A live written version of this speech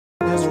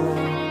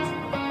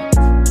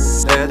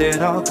let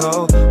it all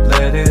go,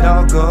 let it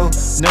all go.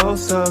 No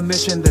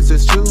submission, this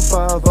is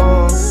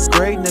 250.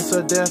 Greatness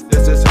or death,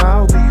 this is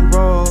how we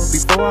roll.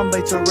 Before I'm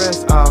laid to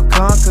rest, I'll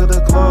conquer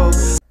the globe.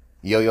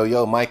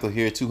 Yo, Michael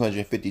here,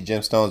 250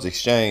 Gemstones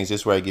Exchange.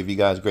 This is where I give you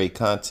guys great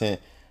content.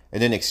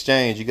 And in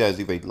exchange, you guys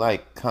leave a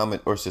like,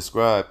 comment, or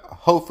subscribe.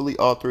 Hopefully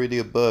all three of the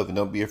above. And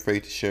don't be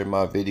afraid to share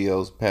my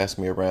videos. Pass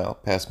me around.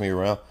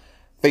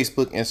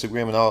 Facebook,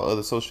 Instagram, and all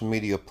other social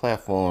media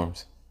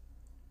platforms.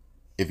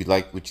 If you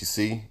like what you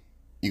see,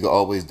 you can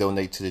always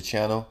donate to the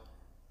channel.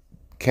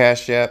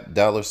 Cash App,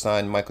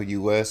 $ Michael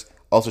US.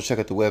 Also check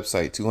out the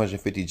website,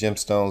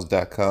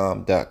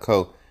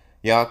 250gemstones.com.co.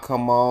 Y'all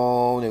come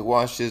on and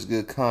watch this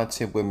good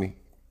content with me,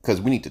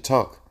 because we need to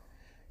talk.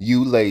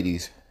 You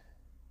ladies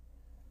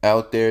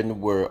out there in the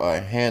world are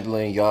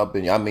handling,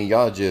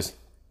 y'all just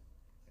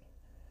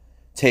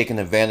taking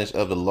advantage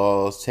of the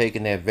laws,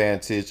 taking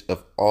advantage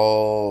of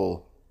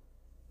all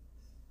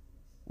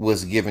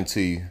what's given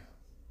to you.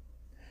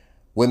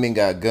 Women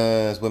got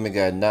guns, women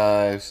got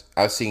knives.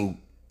 I've seen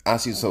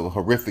some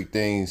horrific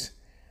things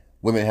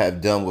women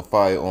have done with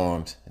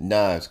firearms,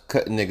 knives,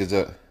 cutting niggas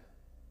up,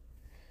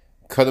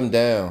 cut them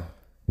down,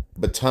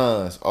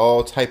 batons,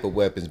 all type of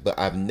weapons. But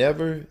I've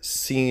never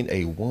seen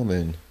a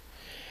woman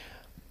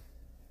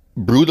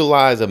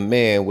brutalize a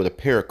man with a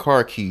pair of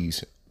car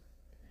keys.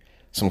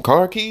 Some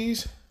car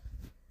keys?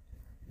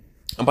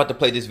 I'm about to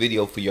play this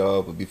video for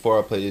y'all, but before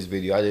I play this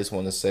video, I just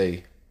want to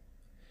say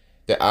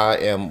that I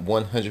am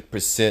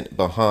 100%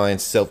 behind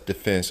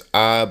self-defense.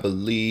 I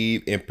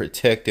believe in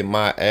protecting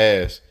my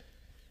ass.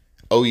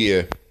 Oh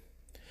yeah.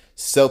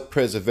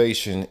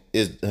 Self-preservation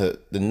is the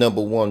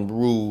 #1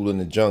 rule in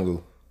the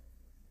jungle.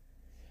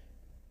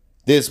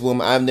 This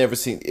woman, I've never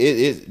seen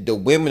it. The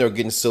women are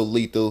getting so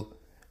lethal.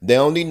 They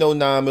don't need no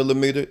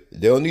 9mm.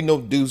 They don't need no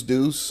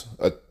deuce,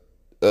 a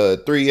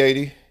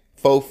 380,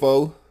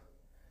 4.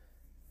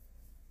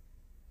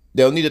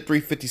 They don't need a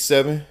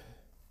 357.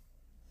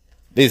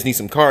 They just need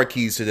some car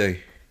keys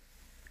today.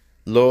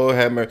 Lord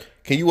have mercy.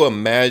 Can you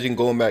imagine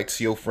going back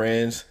to your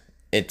friends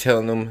and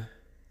telling them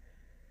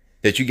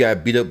that you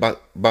got beat up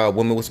by a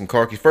woman with some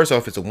car keys? First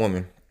off, it's a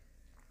woman.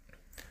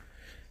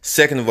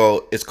 Second of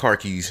all, it's car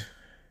keys.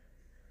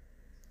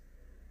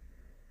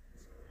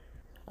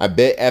 I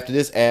bet after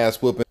this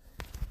ass whooping,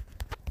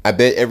 I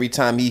bet every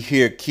time he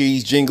hear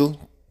keys jingle,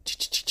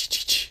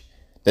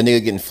 that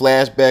nigga getting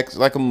flashbacks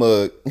like a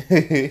mug.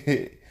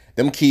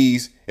 Them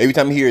keys, every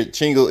time he hear it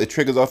jingle, it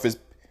triggers off his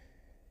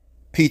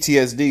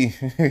PTSD.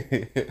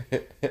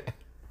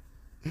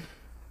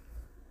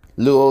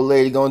 Little old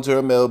lady going to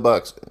her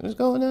mailbox. Just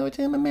going over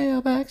to my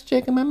mailbox,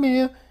 checking my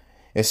mail.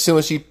 As soon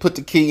as she put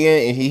the key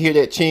in and he hear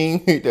that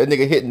ching, that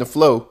nigga hitting the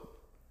flow.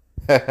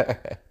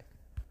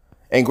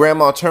 And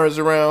grandma turns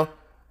around.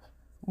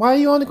 Why are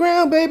you on the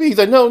ground, baby? He's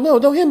like, no,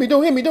 don't hit me.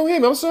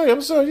 I'm sorry.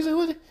 He's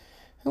like,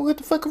 what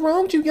the fuck is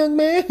wrong with you, young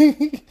man?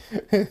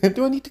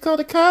 Do I need to call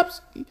the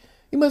cops?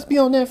 You must be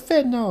on that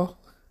fentanyl.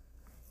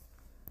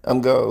 I'm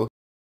go.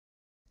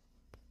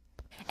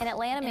 An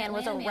Atlanta man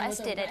was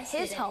arrested at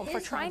his home for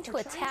trying to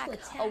attack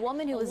a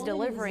woman who was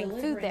delivering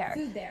food there.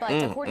 But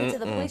according to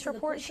the police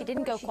report, she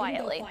didn't go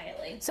quietly.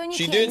 Sonia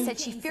King said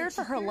she feared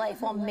for her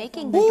life while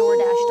making the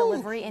Doordash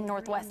delivery in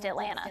Northwest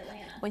Atlanta.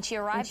 When she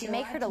arrived to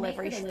make her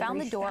delivery, she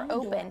found the door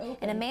open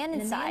and a man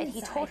inside.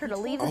 He told her to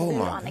leave the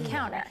food on the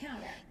counter.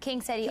 King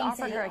said he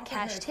offered her a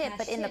cash tip,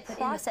 but in the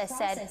process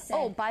said,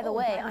 "Oh, by the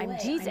way, I'm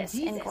Jesus,"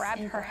 and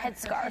grabbed her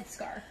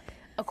headscarf.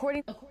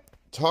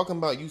 Talking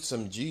about you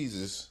some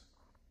Jesus.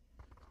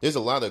 There's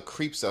a lot of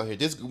creeps out here.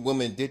 This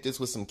woman did this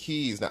with some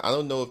keys. Now, I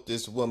don't know if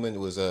this woman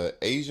was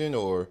Asian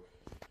or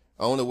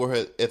I don't know what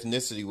her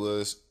ethnicity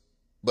was,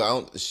 but I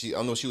don't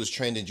know if she was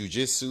trained in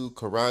jiu-jitsu,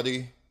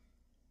 karate.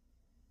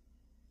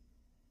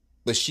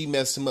 But she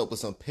messed him up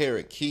with some pair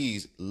of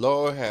keys.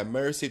 Lord have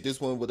mercy. If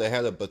this woman would have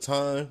had a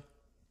baton,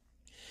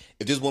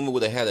 if this woman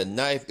would have had a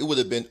knife, it would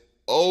have been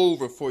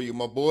over for you,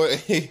 my boy.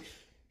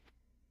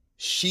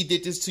 She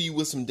did this to you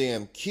with some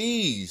damn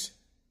keys.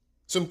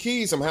 Some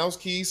keys, some house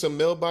keys, some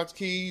mailbox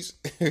keys.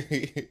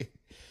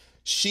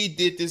 She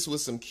did this with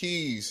some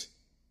keys.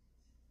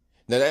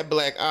 Now that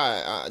black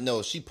eye,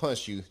 no, she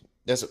punched you.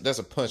 That's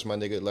a punch, my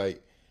nigga.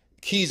 Like,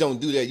 keys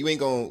don't do that. You ain't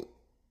gonna,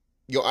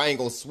 your eye ain't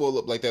gonna swell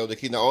up like that with the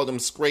key. Now all them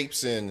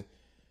scrapes and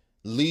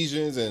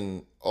lesions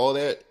and all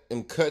that,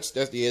 them cuts,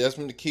 that's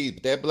from the keys.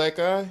 But that black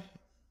eye,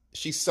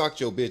 she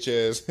socked your bitch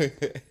ass.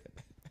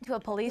 To a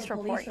police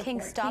report,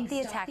 King stopped the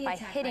attack by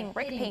hitting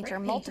Rick Painter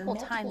multiple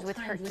times with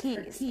her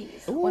keys.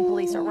 When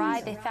police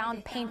arrived, they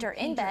found Painter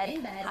in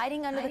bed,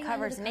 hiding under the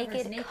covers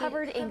naked,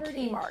 covered in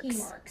key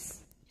marks.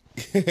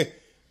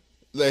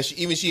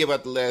 Even she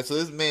about to laugh. So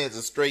this man's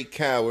a straight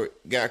coward,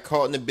 got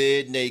caught in the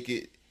bed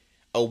naked.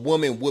 A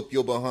woman whooped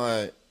your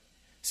behind.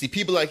 See,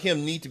 people like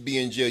him need to be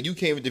in jail. You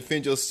can't even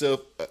defend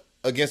yourself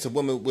against a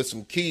woman with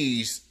some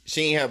keys.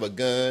 She ain't have a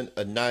gun,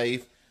 a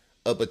knife,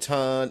 a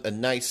baton, a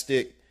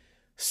nightstick.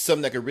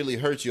 Something that could really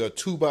hurt you, a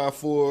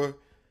 2x4,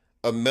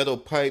 a metal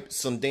pipe,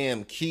 some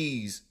damn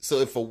keys. So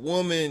if a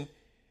woman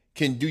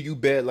can do you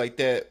bad like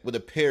that with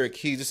a pair of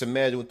keys, just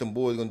imagine what them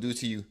boys gonna do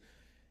to you.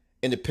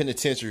 in the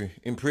penitentiary,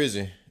 in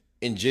prison,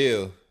 in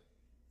jail.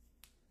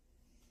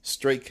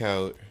 Straight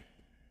coward.